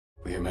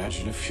We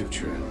imagine a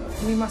future.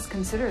 We must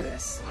consider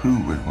this. Who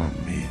would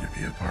want me to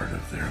be a part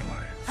of their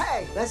life?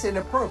 Hey, that's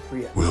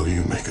inappropriate. Will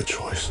you make a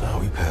choice now?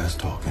 We past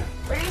talking.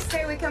 Where do you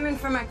say we come in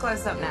for my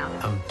close-up now?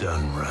 I'm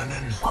done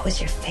running. What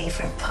was your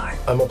favorite part?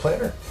 I'm a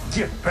planner.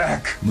 Get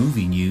back.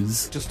 Movie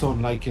news Just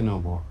don't like you no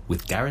more.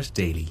 with Garrett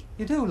Daly.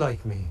 You do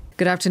like me.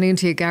 Good afternoon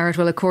to you, Garrett.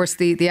 Well, of course,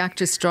 the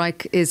actors'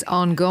 strike is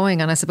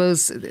ongoing, and I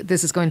suppose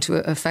this is going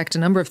to affect a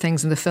number of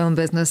things in the film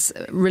business.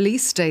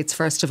 Release dates,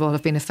 first of all,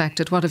 have been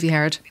affected. What have you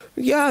heard?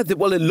 Yeah,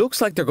 well, it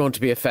looks like they're going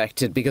to be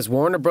affected because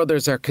Warner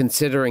Brothers are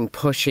considering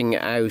pushing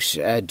out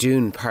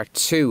Dune Part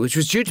 2, which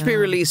was due to be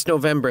released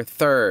November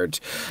 3rd,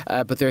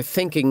 but they're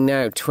thinking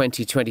now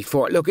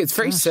 2024. Look, it's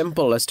very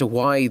simple as to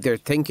why they're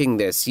thinking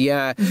this.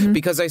 Yeah,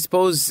 because I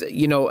suppose,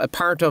 you know, a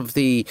part of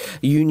the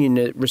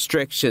union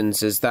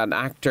restrictions is that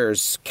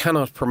actors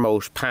cannot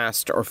promote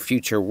past or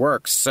future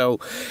works. So,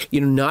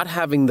 you know, not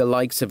having the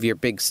likes of your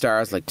big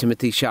stars like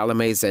Timothée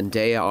Chalamet,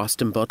 Zendaya,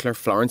 Austin Butler,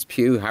 Florence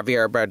Pugh,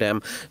 Javier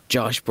Bardem,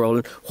 Josh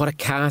Brolin, what a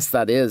cast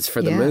that is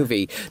for the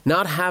movie.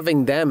 Not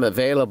having them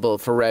available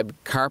for red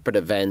carpet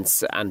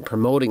events and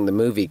promoting the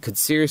movie could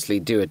seriously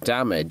do it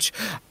damage.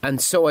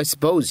 And so I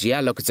suppose,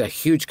 yeah, look, it's a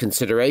huge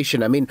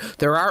consideration. I mean,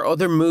 there are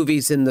other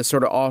movies in the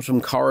sort of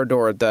autumn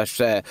corridor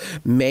that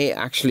may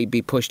actually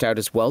be pushed out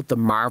as well. The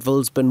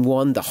Marvel's been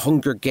one, The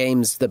Hunger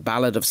Games, The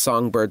Ballad of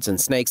Songbirds and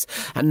Snakes,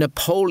 and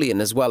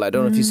Napoleon as well. I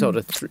don't know if you saw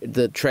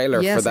the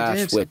trailer for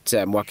that with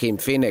Joaquin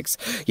Phoenix.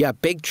 Yeah,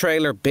 big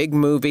trailer, big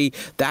movie.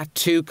 That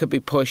too could be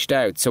pushed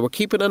out. So we're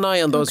keeping an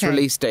eye on those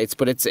release dates,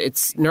 but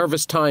it's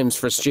nervous times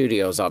for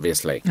studios,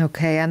 obviously.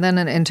 Okay, and then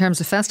in terms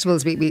of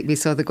festivals, we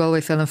saw the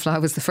Galway Film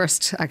Fleadh was the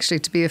first actually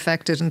to be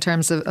affected in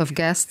terms of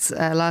guests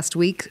last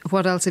week.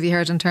 What else have you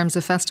heard in terms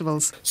of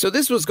festivals? So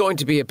this was going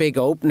to be a big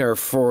opener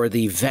for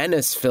the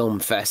Venice Film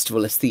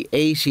Festival. It's the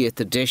 80th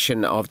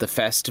edition of the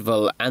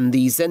festival, and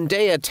the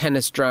Zendaya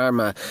tennis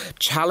drama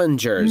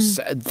Challengers,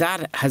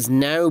 that has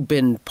now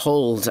been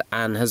pulled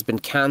and has been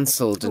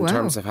cancelled in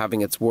terms of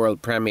having its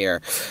world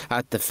premiere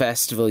at the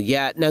festival.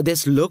 Yeah, now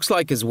this looks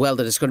like as well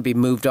that it's going to be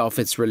moved off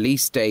its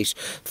release date.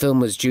 Film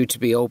was due to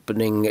be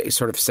opening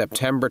sort of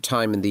September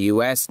time in the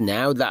US.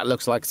 Now that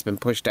looks like it's been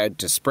pushed out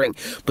to spring.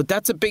 But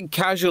that's a big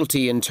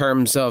casualty in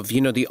terms of,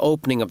 you know, the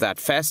opening of that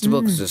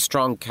festival, because there's a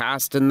strong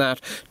cast in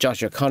that.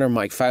 Josh O'Connor,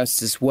 Mike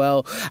Faust as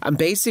well. And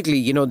basically,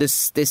 you know,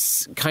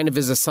 this kind of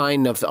is a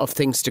sign of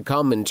things to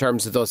come in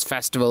terms of those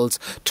festivals.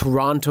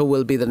 Toronto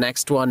will be the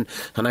next one.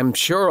 And I'm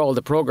sure all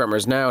the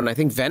programmers now, and I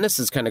think Venice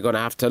is kind of going to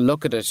have to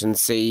look at it and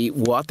see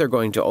what they're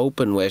going to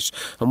open with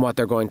and what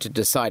they're going to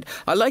decide.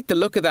 I like the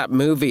look of that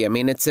movie. I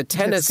mean, it's a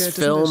tennis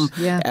film.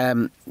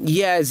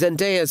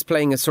 Zendaya is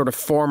playing a sort of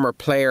former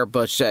player,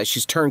 but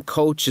she's turned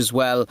coach as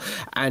well.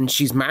 And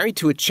she's married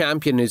to a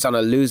champion who's on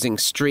a losing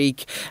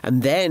streak.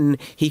 And then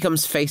he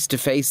comes face to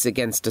face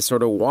against a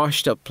sort of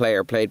washed up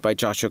player played by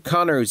Josh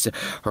O'Connor, who's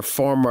her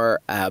former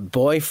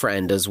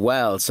boyfriend as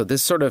well. So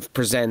this sort of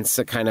presents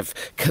a kind of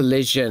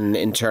collision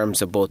in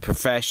terms of both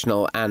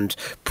professional and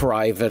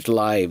private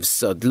lives.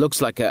 So it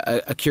looks like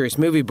a curious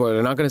movie, but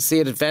we're not going to see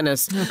it at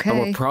Venice. And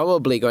we're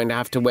probably going to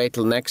have to wait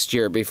till next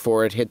year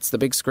before it hits the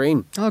big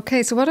screen.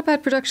 Okay, so what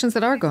about productions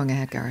that are going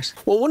ahead, Garrett?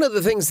 Well, one of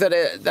the things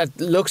that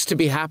looks to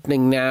be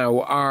happening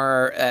now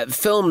are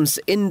films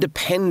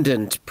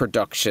independent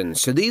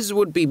productions. So these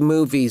would be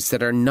movies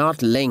that are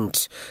not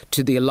linked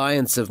to the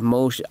Alliance of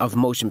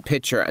Motion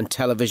Picture and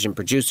Television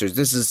Producers.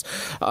 This is,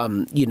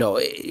 you know,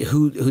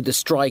 who the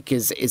strike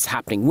is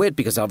happening with,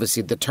 because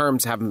obviously the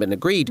terms haven't been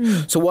agreed.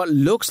 So what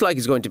looks like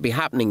is going to be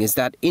happening is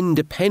that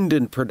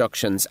independent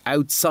productions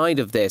outside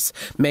of this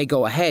may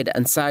go ahead,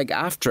 and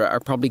SAG-AFTRA are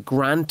probably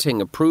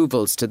granting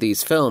approvals to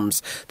these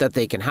films that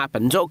they can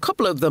happen. So a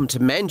couple of them to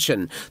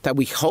mention that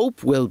we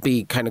hope will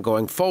be kind of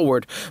going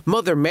forward.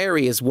 Mother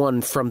Mary is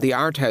one from the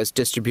art house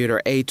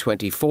distributor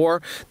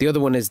A24. The other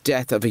one is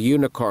Death of a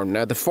Unicorn.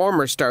 Now, the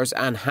former stars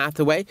Anne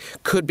Hathaway,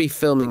 could be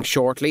filming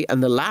shortly,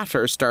 and the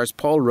latter stars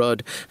Paul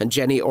Rudd and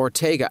Jenny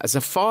Ortega as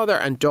a father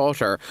and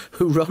daughter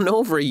who run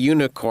over a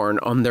unicorn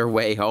on their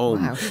way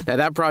home. Wow. Now,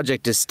 that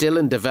project is still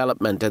in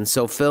development, and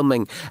so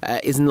filming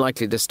isn't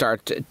likely to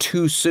start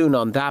too soon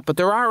on that. But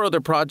there are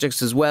other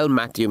projects as well.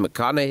 Matthew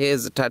McConaughey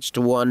is attached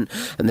to one,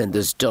 and then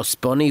there's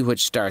Dust Bunny,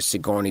 which stars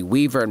Sigourney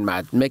Weaver and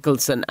Matt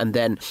Mikkelsen, and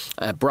then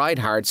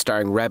Brideheart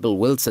starring Rebel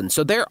Wilson.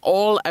 So they're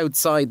all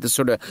outside the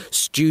sort of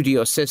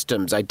studio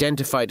systems,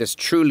 identified as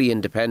truly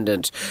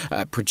independent,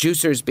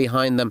 producers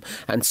behind them,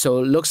 and so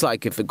it looks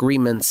like if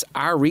agreements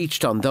are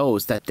reached on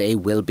those, that they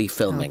will be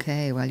filming.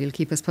 Okay, well, you'll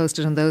keep us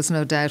posted on those,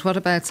 no doubt. What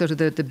about sort of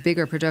the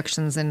bigger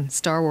productions in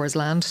Star Wars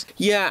land?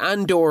 Yeah,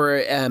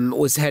 Andor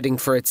was heading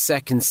for its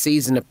second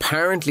season.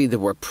 Apparently there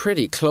were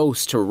pretty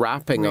close to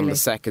wrapping on the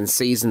second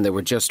season. They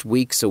were just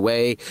weeks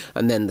away,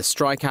 and then the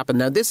strike happened.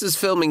 Now, this is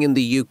filming in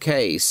the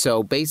UK,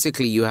 so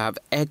basically you have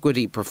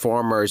equity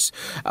performers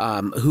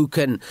who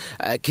can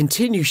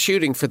continue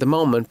shooting for the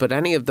moment, but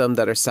any of them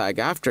that are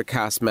SAG-AFTRA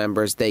cast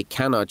members, they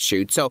cannot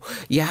shoot. So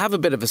you have a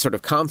bit of a sort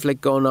of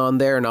conflict going on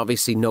there, and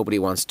obviously nobody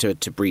wants to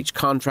breach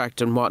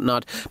contract and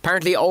whatnot.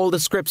 Apparently all the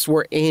scripts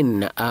were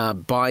in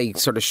by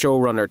sort of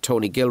showrunner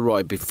Tony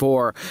Gilroy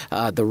before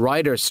the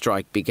writer's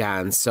strike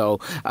began, so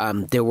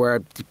they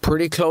were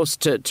pretty close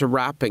to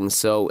wrapping.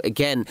 So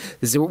again,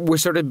 we're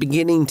sort of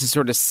beginning to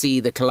sort of see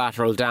the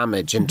collateral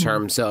damage in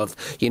terms of,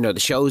 you know, the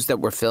shows that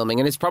we're filming,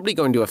 and it's probably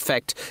going to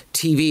affect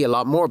TV a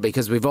lot more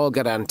because we've all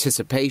got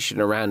anticipation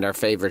around our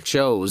favourite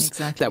shows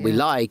that we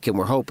like, and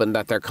we're hoping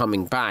that they're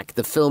coming back.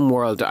 The film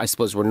world, I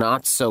suppose, we're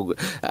not so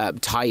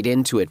tied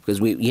into it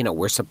because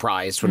we're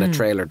surprised when a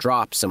trailer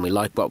drops and we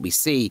like what we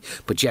see.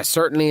 But yes,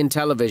 certainly in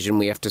television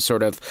we have to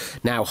sort of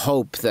now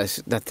hope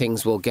that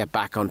things will get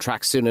back on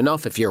track soon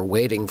enough if you're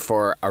waiting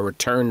for a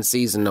return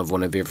season of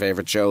one of your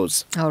favourite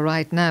shows. All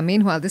right. Now,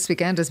 meanwhile, this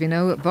weekend, as we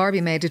know,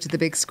 Barbie made it to the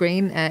big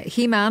screen.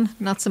 He-Man,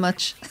 not so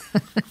much.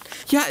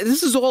 Yeah,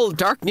 this is all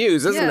dark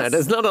news, isn't it?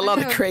 There's not a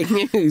lot of great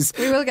news.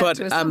 We will get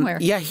to it somewhere.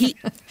 Yeah,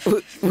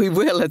 we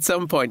will at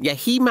some point. Yeah,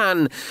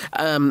 He-Man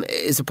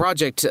is a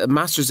project,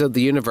 Masters of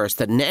the Universe,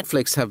 that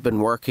Netflix have been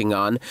working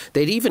on.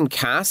 They'd even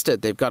cast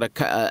it. They've got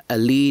a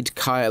lead,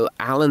 Kyle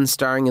Allen,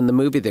 starring in the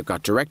movie. They've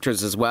got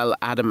directors as well,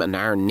 Adam and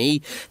Aaron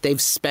Nee.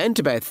 They've spent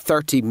about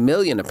 $30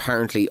 million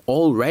apparently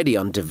already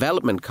on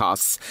development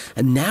costs,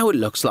 and now it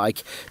looks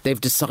like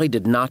they've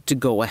decided not to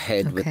go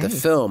ahead with the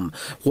film.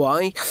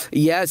 Why?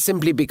 Yeah,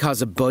 simply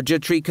because of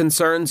budgetary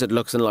concerns. It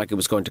looks like it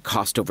was going to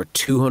cost over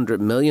 $200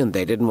 million.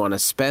 They didn't want to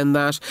spend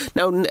that.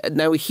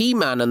 Now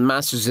He-Man and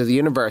Masters of the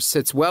Universe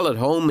sits well at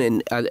home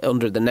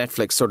under the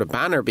Netflix sort of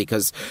banner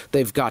because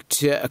they've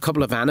got a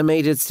couple of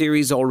animated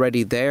series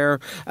already there,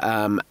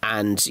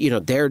 and you know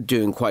they're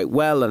doing quite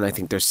well, and I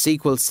think there's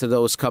sequels to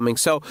those coming.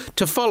 So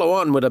to follow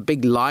on with a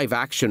big live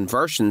action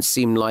version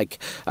seemed like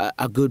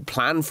a good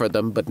plan for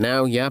them, but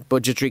now,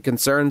 budgetary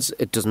concerns,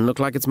 it doesn't look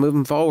like it's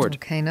moving forward.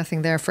 Okay,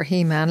 nothing there for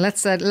He-Man.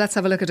 Let's have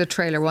a look at a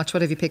trailer. What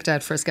have you picked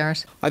out for us,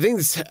 Garrett? I think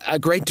it's a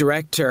great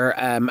director,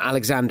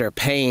 Alexander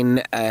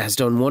Payne, has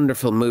done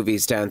wonderful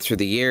movies down through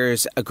the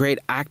years. A great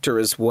actor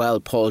as well,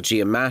 Paul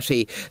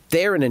Giamatti.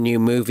 They're in a new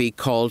movie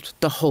called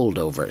The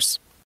Holdovers.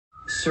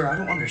 Sir, I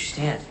don't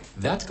understand.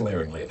 That's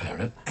glaringly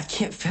apparent. I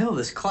can't fail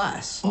this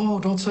class. Oh,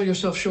 don't sell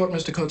yourself short,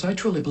 Mr. Coates. I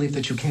truly believe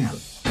that you can.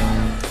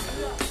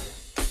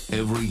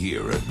 Every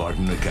year at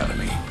Barton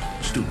Academy,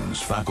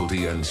 students,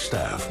 faculty, and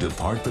staff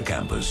depart the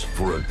campus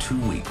for a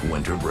 2-week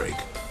winter break.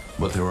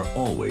 But there are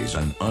always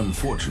an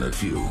unfortunate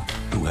few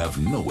who have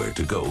nowhere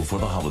to go for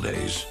the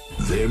holidays.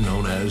 They're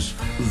known as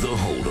the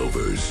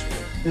Holdovers.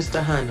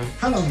 Mr. Hunnam.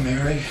 Hello,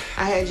 Mary.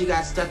 I had you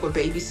guys stuck with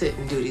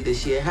babysitting duty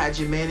this year. How'd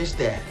you manage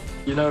that?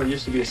 You know, he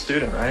used to be a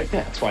student, right?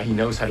 Yeah, that's why he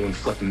knows how to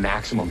inflict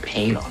maximum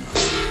pain on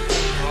us.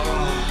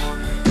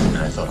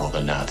 I thought all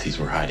the Nazis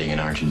were hiding in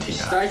Argentina.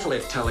 Stifle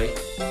it, Tully.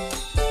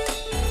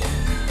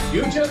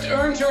 You just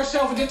earned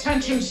yourself a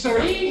detention, sir.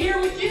 Being here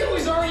with you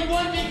is already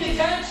one big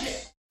detention.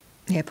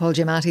 Yeah, Paul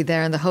Giamatti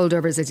there, and The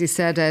Holdovers, as you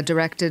said,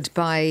 directed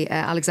by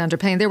Alexander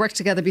Payne. They worked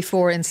together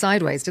before in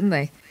Sideways, didn't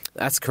they?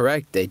 That's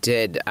correct, they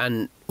did.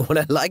 And what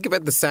I like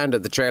about the sound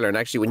of the trailer, and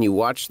actually when you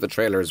watch the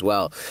trailer as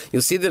well,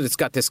 you'll see that it's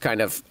got this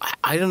kind of,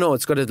 I don't know,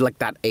 it's got like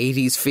that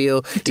 80s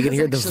feel. You can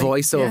hear the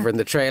voiceover in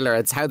the trailer.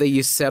 It's how they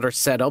used to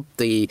set up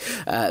the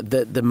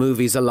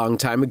movies a long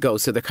time ago.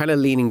 So they're kind of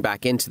leaning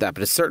back into that,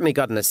 but it's certainly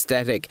got an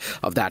aesthetic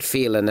of that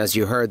feel. And as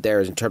you heard there,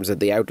 in terms of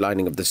the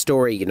outlining of the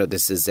story, you know,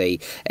 this is a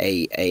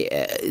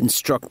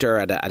instructor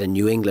at a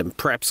New England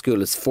prep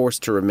school is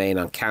forced to remain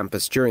on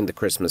campus during the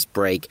Christmas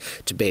break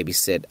to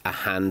babysit a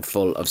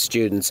handful of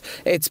students.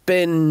 It's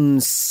been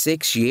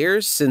 6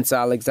 years since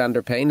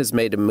Alexander Payne has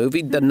made a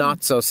movie. The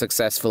not so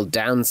successful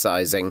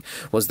Downsizing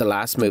was the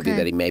last movie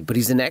that he made, but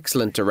he's an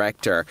excellent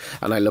director,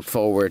 and I look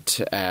forward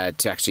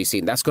to actually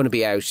seeing that's going to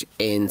be out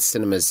in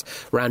cinemas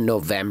around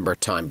November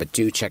time, but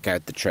do check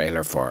out the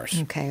trailer for it.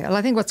 Okay, well,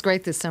 I think what's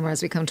great this summer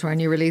as we come to our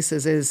new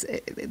releases is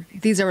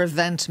these are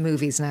event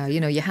movies now.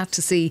 You know, you have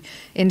to see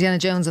Indiana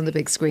Jones on the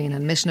big screen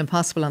and Mission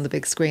Impossible on the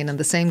big screen, and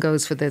the same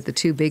goes for the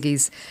two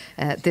biggies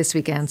this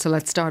weekend. So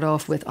let's start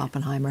off with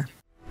Oppenheimer.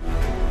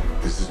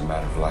 This is a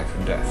matter of life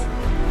and death.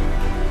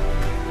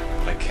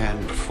 I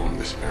can perform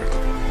this miracle.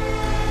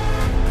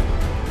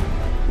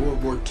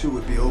 World War II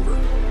would be over.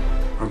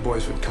 Our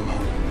boys would come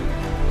home.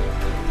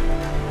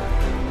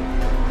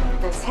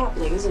 That's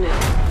happening, isn't it?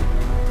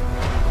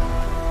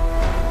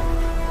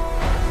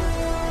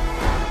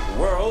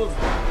 The world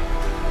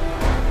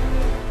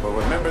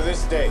will remember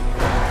this day.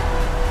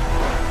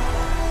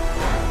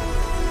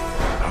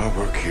 Our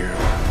work here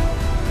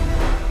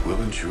will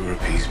ensure a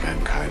peace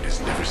mankind has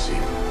never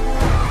seen.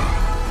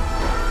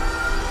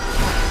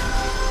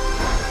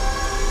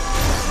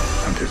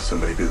 Until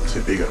somebody builds a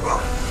bigger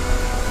one.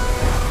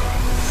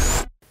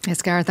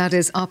 Yes, Gareth, that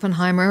is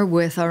Oppenheimer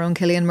with our own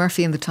Cillian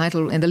Murphy in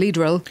the lead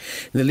role.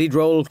 In the lead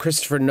role,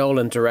 Christopher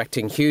Nolan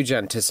directing. Huge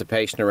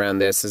anticipation around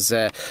this. As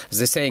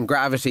they say in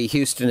Gravity,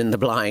 Houston in the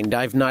blind.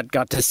 I've not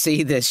got to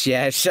see this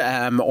yet,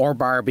 or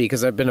Barbie,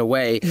 because I've been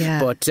away.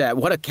 Yeah. But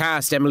what a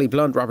cast. Emily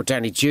Blunt, Robert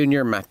Downey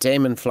Jr., Matt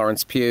Damon,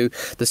 Florence Pugh.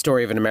 The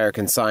story of an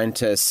American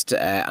scientist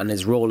and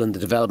his role in the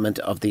development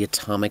of the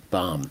atomic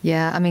bomb.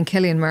 Yeah, I mean,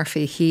 Cillian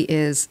Murphy, he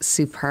is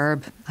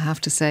superb, I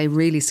have to say,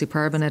 really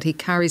superb in it. He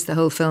carries the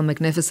whole film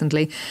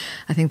magnificently.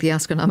 I think the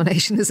Oscar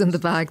nomination is in the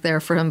bag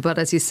there for him. But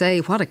as you say,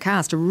 what a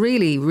cast. A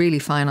really, really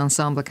fine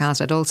ensemble cast.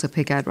 I'd also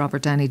pick out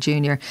Robert Downey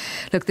Jr.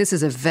 Look, this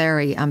is a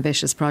very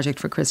ambitious project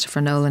for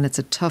Christopher Nolan. It's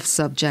a tough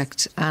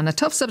subject, and a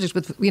tough subject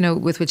with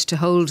which to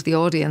hold the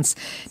audience.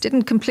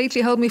 Didn't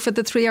completely hold me for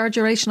the 3-hour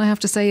duration, I have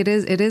to say. It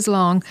is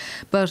long,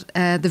 but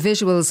the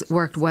visuals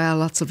worked well.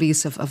 Lots of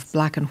use of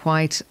black and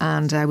white,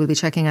 and we'll be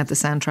checking out the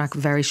soundtrack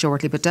very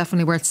shortly. But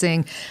definitely worth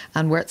seeing,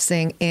 and worth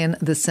seeing in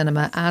the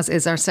cinema, as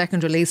is our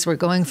second release. We're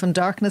going from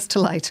darkness to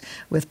light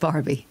with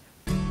Barbie.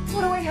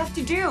 What do I have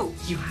to do?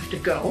 You have to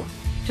go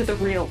to the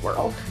real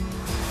world.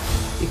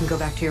 You can go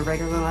back to your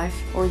regular life,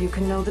 or you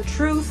can know the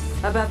truth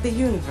about the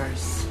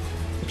universe.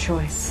 The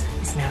choice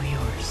is now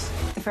yours.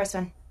 The first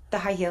one, the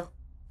high heel.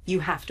 You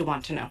have to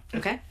want to know,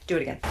 okay? Do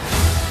it again.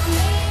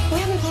 We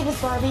haven't played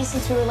with Barbie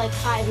since we were like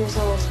 5 years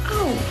old.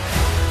 Oh.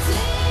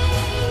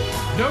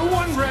 No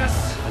one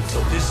rests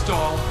until this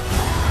doll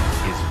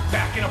is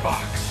back in a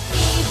box.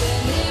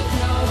 Even if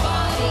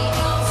nobody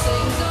else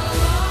sings along.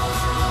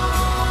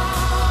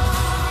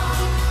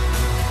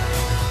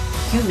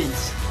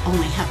 Humans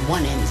only have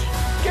one ending.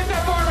 Get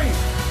that Barbie!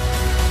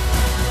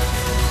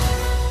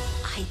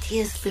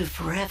 Ideas live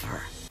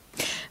forever.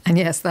 And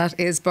yes, that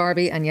is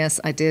Barbie. And yes,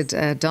 I did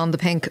don the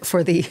pink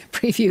for the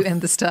preview in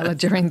the Stella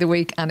during the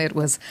week, and it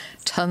was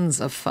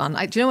tons of fun.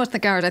 Do you know what,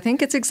 Garrett? I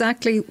think it's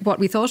exactly what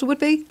we thought it would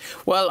be.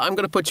 Well, I'm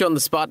going to put you on the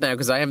spot now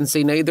because I haven't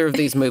seen either of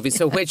these movies.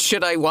 So which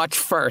should I watch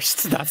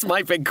first? That's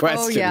my big question.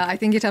 Oh yeah, I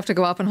think you'd have to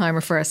go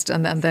Oppenheimer first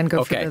and then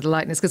go for the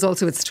lightness, because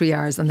also it's 3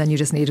 hours and then you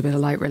just need a bit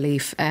of light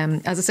relief.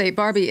 As I say,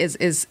 Barbie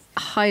is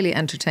highly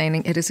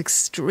entertaining. It is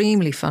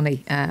extremely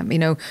funny.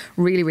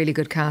 Really, really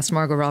good cast.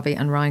 Margot Robbie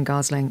and Ryan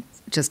Gosling.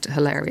 Just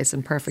hilarious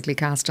and perfectly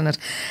cast in it.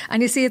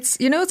 And you see, it's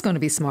going to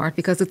be smart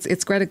because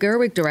it's Greta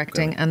Gerwig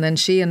directing, and then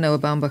she and Noah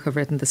Baumbach have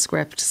written the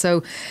script.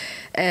 So,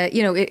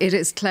 it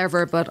is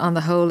clever, but on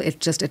the whole,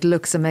 it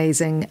looks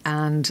amazing.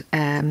 And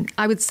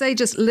I would say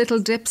just little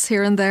dips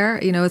here and there.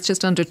 It's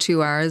just under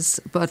 2 hours.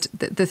 But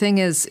the thing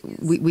is,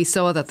 we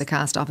saw that the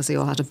cast obviously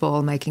all had a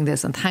ball making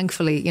this, and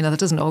thankfully, that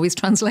doesn't always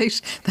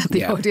translate. That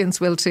the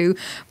audience will too.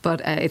 But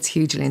it's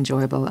hugely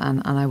enjoyable,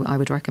 and I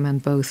would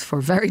recommend both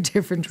for very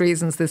different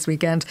reasons this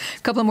weekend.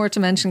 A couple more to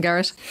mention,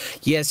 Garrett.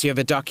 Yes, you have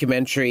a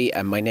documentary,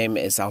 and my name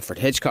is Alfred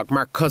Hitchcock.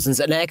 Mark Cousins,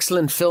 an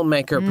excellent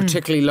filmmaker,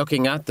 particularly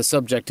looking at the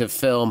subject of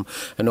film,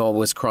 and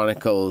always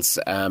chronicles,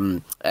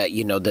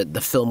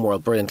 the film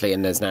world brilliantly,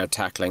 and is now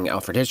tackling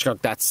Alfred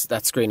Hitchcock. That's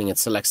screening at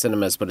select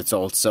cinemas, but it's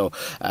also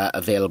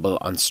available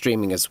on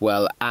streaming as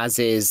well, as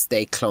is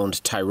They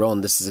Cloned Tyrone.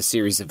 This is a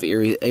series of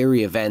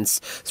eerie events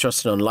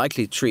thrust an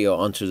unlikely trio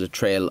onto the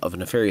trail of a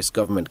nefarious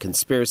government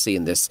conspiracy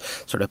in this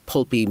sort of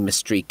pulpy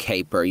mystery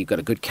caper. You've got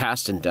a good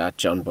cast in that.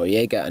 John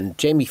Boyega and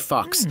Jamie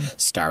Foxx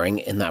starring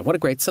in that. What a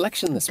great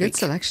selection this week. Good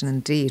selection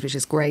indeed, which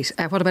is great.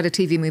 What about a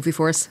TV movie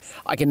for us?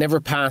 I can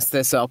never pass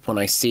this up when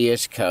I see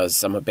it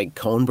because I'm a big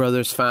Coen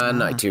Brothers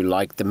fan. I do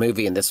like the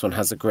movie, and this one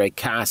has a great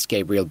cast.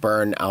 Gabriel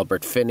Byrne,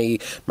 Albert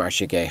Finney,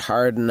 Marcia Gay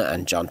Harden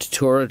and John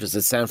Turturro. Does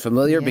it sound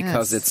familiar? Yes.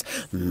 Because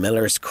it's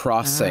Miller's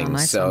Crossing.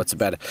 Nice so one. It's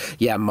about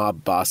a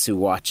mob boss who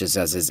watches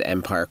as his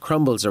empire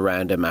crumbles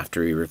around him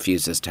after he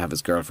refuses to have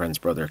his girlfriend's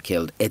brother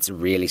killed. It's a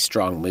really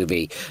strong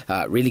movie.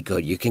 Really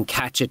good. You can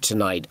catch it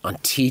tonight on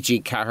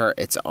TG Cahir.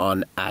 It's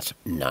on at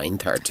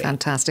 9:30.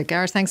 Fantastic.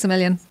 Gareth, thanks a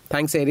million.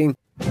 Thanks, Aideen.